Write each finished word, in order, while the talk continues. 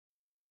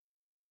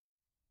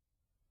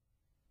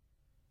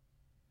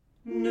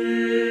Nu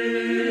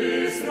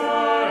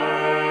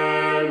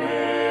Israel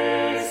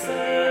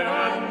läser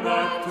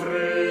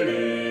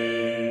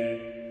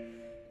truly.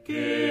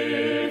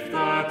 Give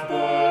that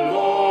the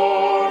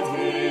Lord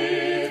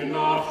did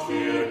not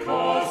fear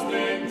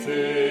causing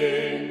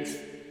things.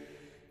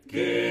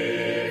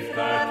 Give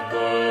that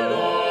the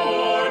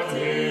Lord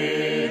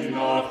did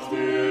not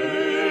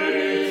fear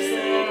his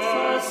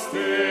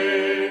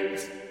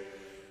things.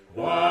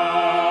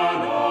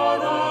 One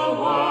of the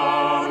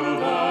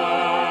world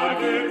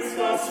against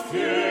us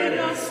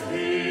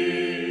furiously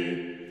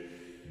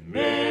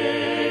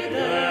made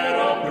their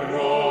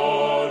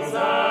uproars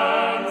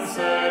and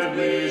said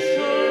we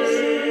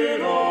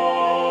should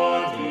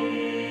all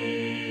die.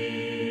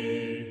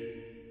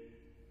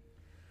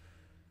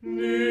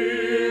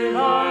 New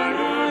long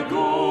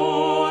ago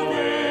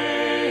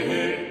they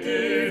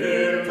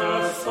did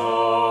us saw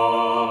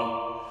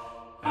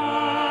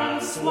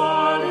and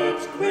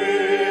swallowed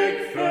quick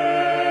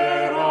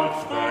thereof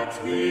that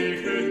we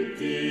could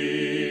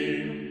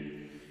deem.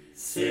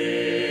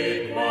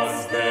 Sick was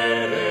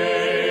their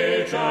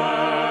age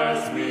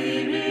as we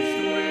nicht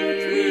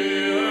with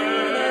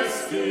real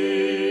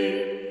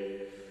esteem,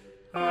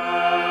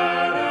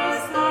 and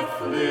as that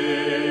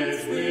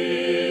flits we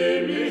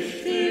nicht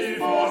die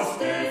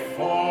forste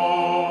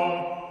fall,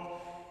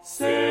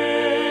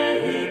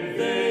 saying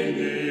they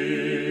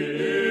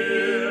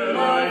knew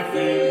life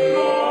in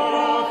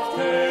rock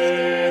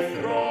they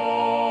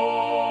throw.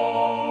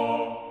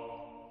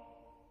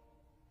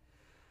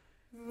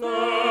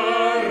 The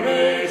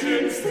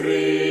raging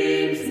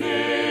streams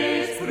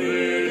made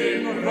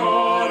thrilling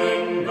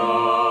roaring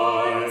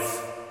noise,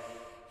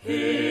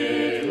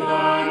 hid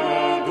long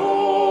ago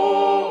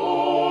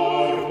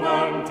o'er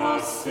plant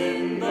us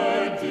in